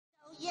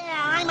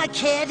a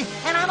kid,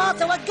 and I'm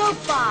also a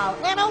goofball,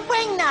 and a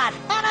wingnut,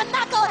 and a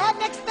knucklehead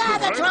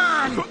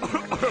McSpagatron!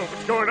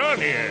 What's going on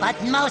here?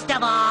 But most of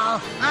all,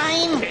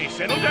 Hey,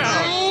 settle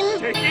down.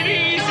 Take it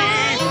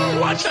easy.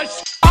 What the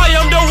I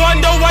am the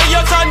one, the way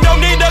your son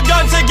don't need a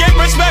gun to get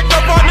respect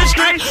up on the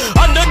street.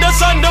 Under the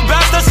sun, the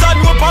bastard son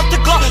will pop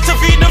the clock to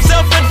feed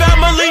himself and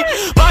family.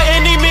 By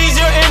any means,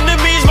 your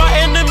enemies, my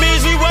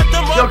enemies, we wet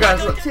them up. Yo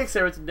guys, what's TDX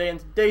Members today? In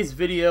today's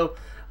video,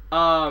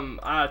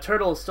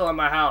 Turtle is still at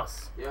my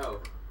house.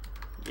 Yo.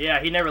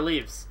 Yeah, he never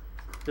leaves.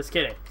 Just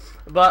kidding.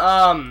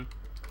 But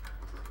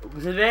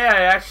today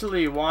I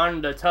actually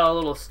wanted to tell a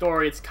little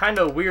story. It's kind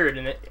of weird,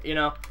 and it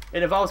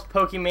involves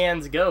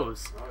Pokemon's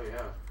Goes. Oh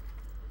yeah.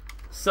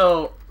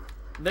 So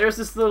there's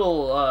this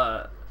little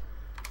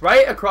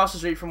right across the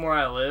street from where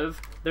I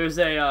live. There's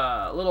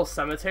a little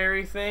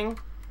cemetery thing,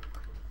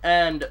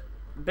 and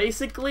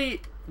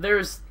basically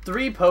there's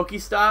 3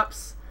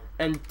 Pokestops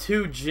and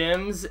 2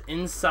 gyms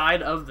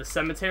inside of the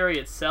cemetery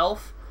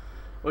itself,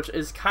 which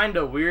is kind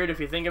of weird if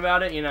you think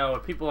about it. You know,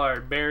 when people are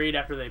buried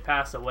after they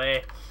pass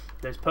away,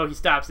 there's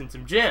Pokestops and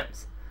some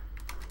gyms.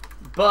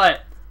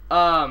 But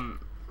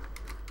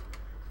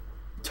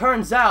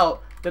turns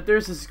out that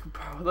there's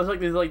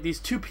these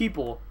 2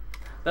 people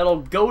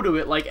that'll go to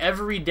it like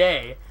every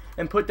day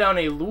and put down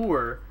a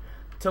lure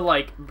to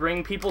like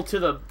bring people to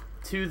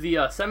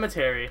the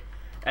cemetery,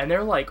 and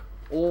they're like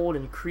old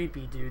and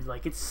creepy, dude.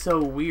 Like, it's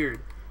so weird.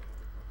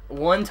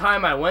 One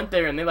time I went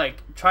there and they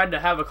like tried to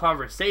have a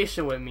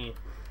conversation with me,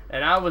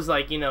 and I was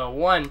like,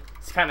 one,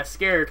 it's kind of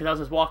scared because I was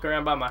just walking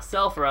around by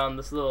myself around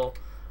the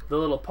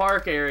little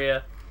park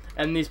area,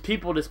 and these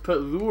people just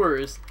put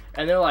lures,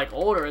 and they're like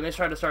older, and they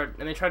tried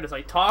to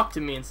like talk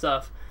to me and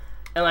stuff.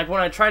 And like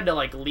when I tried to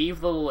like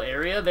leave the little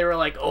area, they were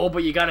like, "Oh,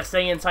 but you gotta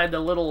stay inside the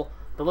little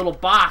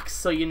box,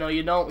 so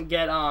you don't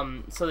get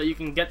so that you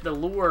can get the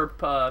lure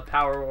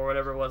power or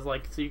whatever it was,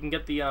 like, so you can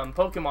get the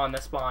Pokemon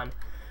that spawn."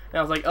 And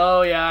I was like,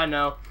 "Oh yeah, I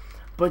know."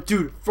 But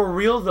dude, for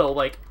real though,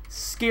 like,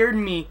 scared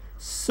me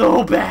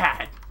so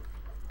bad.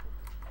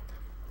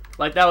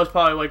 Like, that was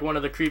probably like one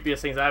of the creepiest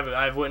things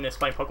I've witnessed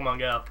playing Pokemon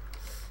Go.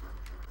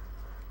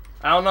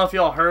 I don't know if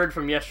y'all heard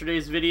from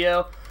yesterday's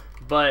video,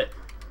 but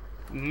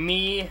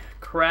me,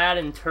 Crad,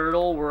 and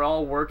Turtle were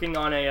all working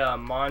on a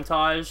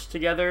montage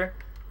together.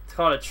 It's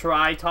called a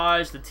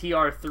Tritage, the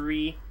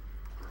TR3.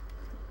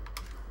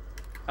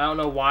 I don't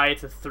know why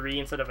it's a 3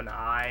 instead of an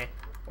I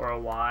or a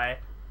Y,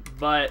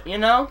 but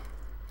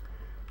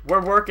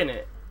we're working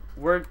it.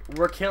 We're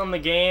killing the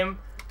game.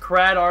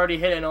 Crad already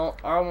hit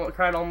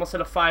Crad almost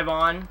hit a 5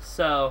 on,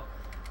 so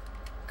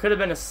could have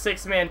been a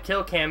 6-man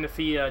kill cam if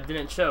he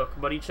didn't choke,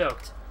 but he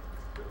choked.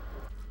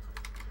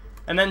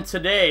 And then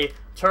today,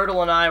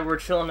 Turtle and I were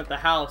chilling at the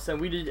house, and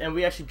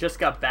we actually just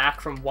got back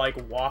from like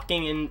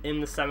walking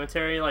in the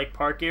cemetery like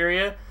park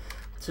area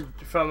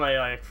from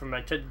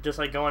just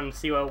like going to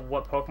see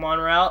what Pokemon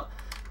are out.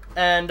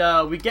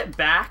 And we get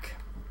back,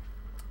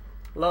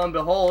 lo and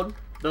behold,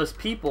 those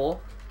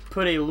people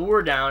put a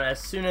lure down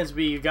as soon as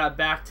we got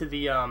back to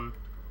the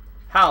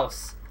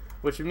house,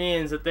 which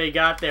means that they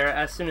got there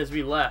as soon as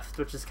we left,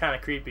 which is kind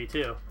of creepy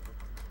too.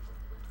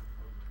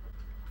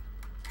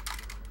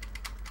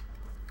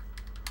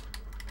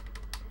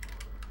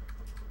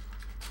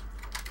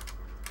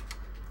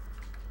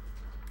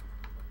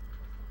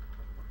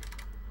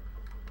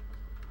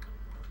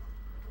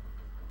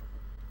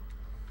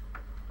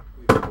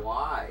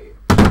 Why?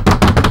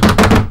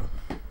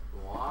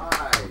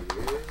 Why,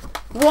 dude?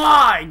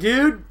 Why,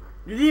 dude?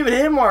 You didn't even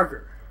hit a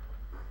marker.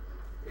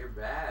 You're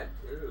bad,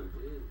 too,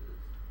 Jesus.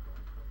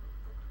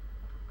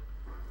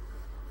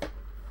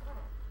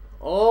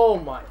 Oh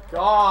my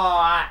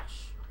gosh.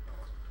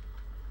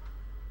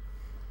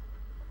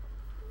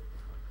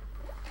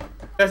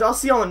 Guys, I'll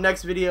see you on the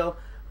next video.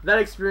 That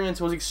experience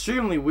was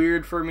extremely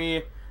weird for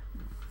me.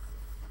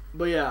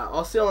 But yeah,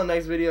 I'll see you on the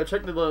next video.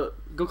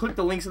 Go click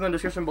the links in the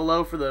description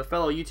below for the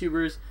fellow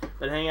YouTubers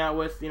that hang out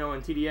with, in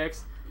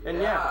TDX.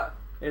 And yeah,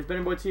 it's been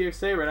your boy TDX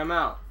Saber, and I'm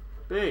out.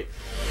 Peace.